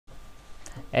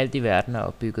Alt i verden er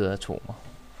opbygget af atomer.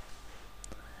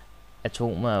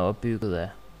 Atomer er opbygget af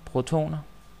protoner,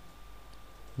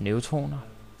 neutroner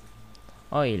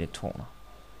og elektroner.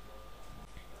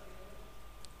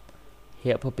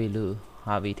 Her på billedet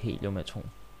har vi et heliumatom.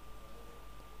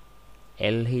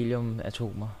 Alle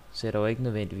heliumatomer ser dog ikke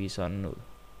nødvendigvis sådan ud.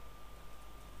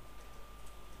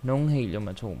 Nogle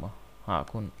heliumatomer har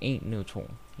kun én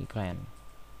neutron i kernen.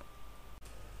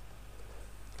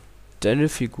 Denne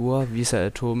figur viser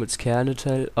atomets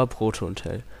kernetal og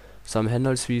protontal, som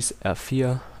henholdsvis er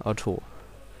 4 og 2.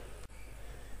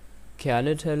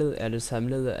 Kernetallet er det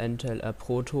samlede antal af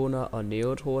protoner og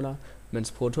neutroner,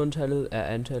 mens protontallet er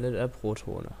antallet af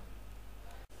protoner.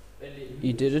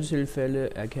 I dette tilfælde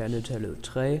er kernetallet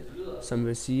 3, som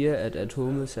vil sige, at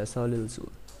atomet ser således ud.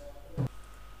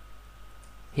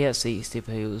 Her ses det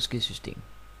periodiske system.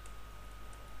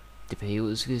 Det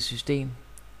periodiske system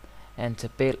er en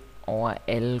tabel over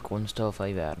alle grundstoffer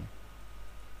i verden.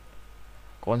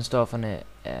 Grundstofferne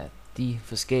er de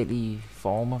forskellige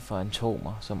former for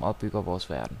atomer, som opbygger vores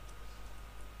verden.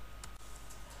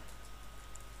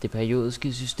 Det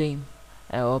periodiske system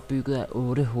er opbygget af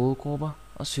 8 hovedgrupper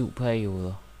og 7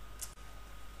 perioder.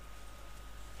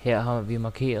 Her har vi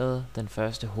markeret den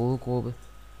første hovedgruppe.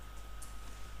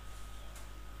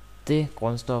 Det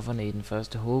grundstofferne i den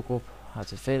første hovedgruppe har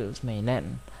til fælles med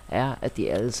hinanden, er, at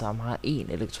de alle sammen har 1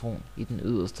 elektron i den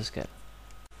yderste skal.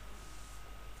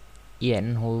 I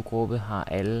anden hovedgruppe har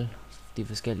alle de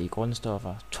forskellige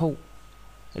grundstoffer 2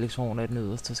 elektroner i den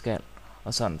yderste skal,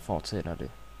 og sådan fortsætter det.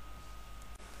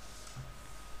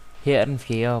 Her er den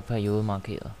fjerde periode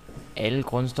markeret. Alle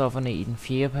grundstofferne i den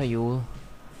fjerde periode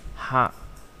har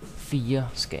 4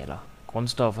 skaller.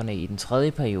 Grundstofferne i den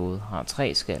tredje periode har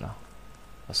 3 skaller,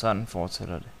 og sådan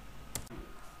fortsætter det.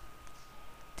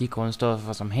 De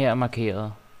grundstoffer, som her er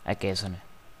markeret, er gasserne.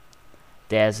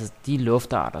 Det er altså de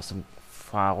luftarter, som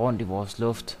farer rundt i vores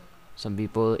luft, som vi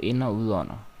både ind- og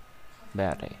udånder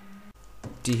hver dag.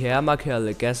 De her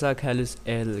markerede gasser kaldes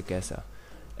ædelgasser.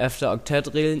 Efter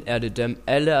oktatreglen er det dem,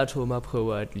 alle atomer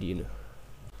prøver at ligne.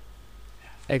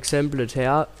 Eksemplet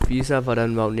her viser,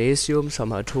 hvordan magnesium,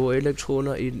 som har 2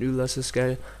 elektroner i den yderste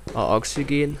skal, og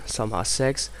oxygen, som har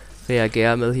 6,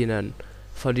 reagerer med hinanden,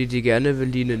 fordi de gerne vil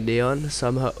ligne neon,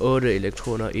 som har 8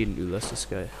 elektroner i den yderste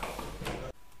skal.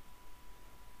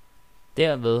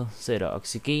 Derved sætter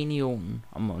oxygenionen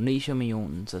og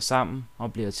magnesiumionen sig sammen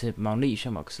og bliver til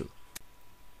magnesiumoxid,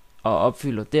 og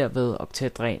opfylder derved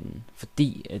oktatreglen,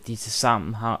 fordi at de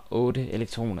tilsammen har 8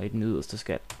 elektroner i den yderste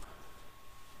skal.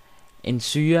 En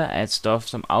syre er et stof,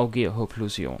 som afgiver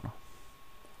H+-ioner.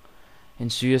 En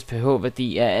syres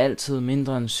pH-værdi er altid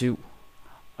mindre end 7,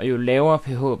 og jo lavere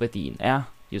pH-værdien er,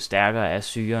 jo stærkere er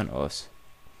syren også.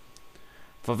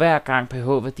 For hver gang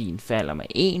pH-værdien falder med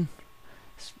 1,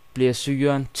 bliver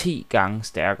syren 10 gange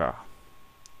stærkere.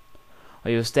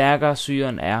 Og jo stærkere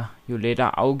syren er, jo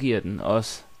lettere afgiver den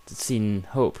også sine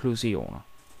H+-ioner.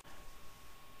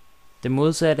 Det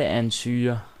modsatte af en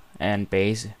syre er en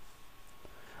base.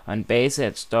 Og en base er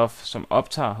et stof, som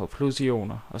optager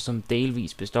H+-ioner og som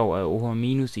delvis består af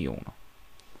OH-ioner.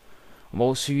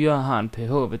 Hvor syre har en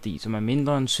pH-værdi, som er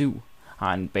mindre end 7,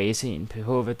 har en base en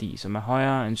pH-værdi, som er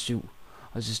højere end 7,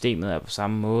 og systemet er på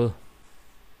samme måde.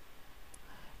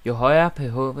 Jo højere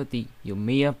pH-værdi, jo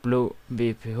mere blå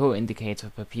vil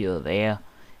pH-indikatorpapiret være,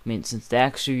 mens en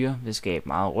stærk syre vil skabe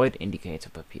meget rødt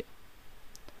indikatorpapir.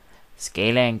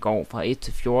 Skalaen går fra 1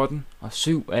 til 14, og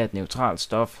 7 er et neutralt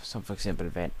stof, som f.eks.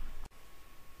 vand.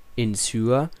 En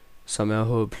syre, som er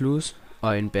H+,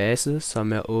 og en base,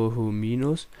 som er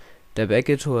OH-, da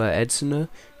begge to er adsende,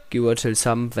 giver til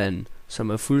sammen vand, som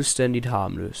er fuldstændigt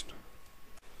harmløst.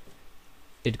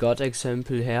 Et godt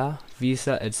eksempel her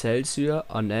viser, at saltsyre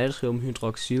og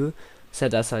natriumhydroxid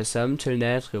sætter sig sammen til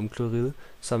natriumklorid,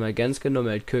 som er ganske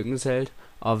normalt køkkensalt,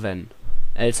 og vand,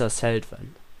 altså saltvand.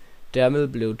 Dermed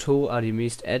blev 2 af de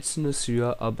mest adsende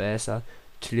syrer og baser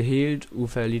til helt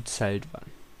ufarligt saltvand.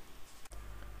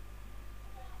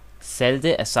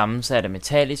 Salte er sammensat af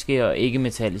metalliske og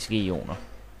ikke-metalliske ioner.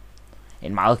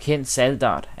 En meget kendt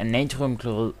saltart er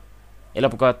natriumklorid, eller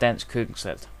på godt dansk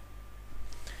køkkensalt.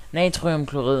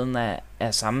 Natriumkloriden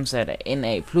er sammensat af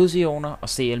Na+-ioner og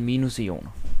Cl-ioner.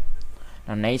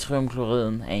 Når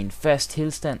natriumkloriden er i en fast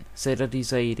tilstand, sætter de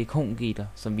sig i et ikongitter,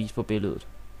 som vist på billedet.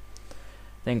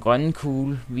 Den grønne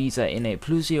kugle viser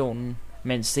Na+-ionen,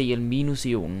 mens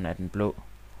Cl-ionen er den blå.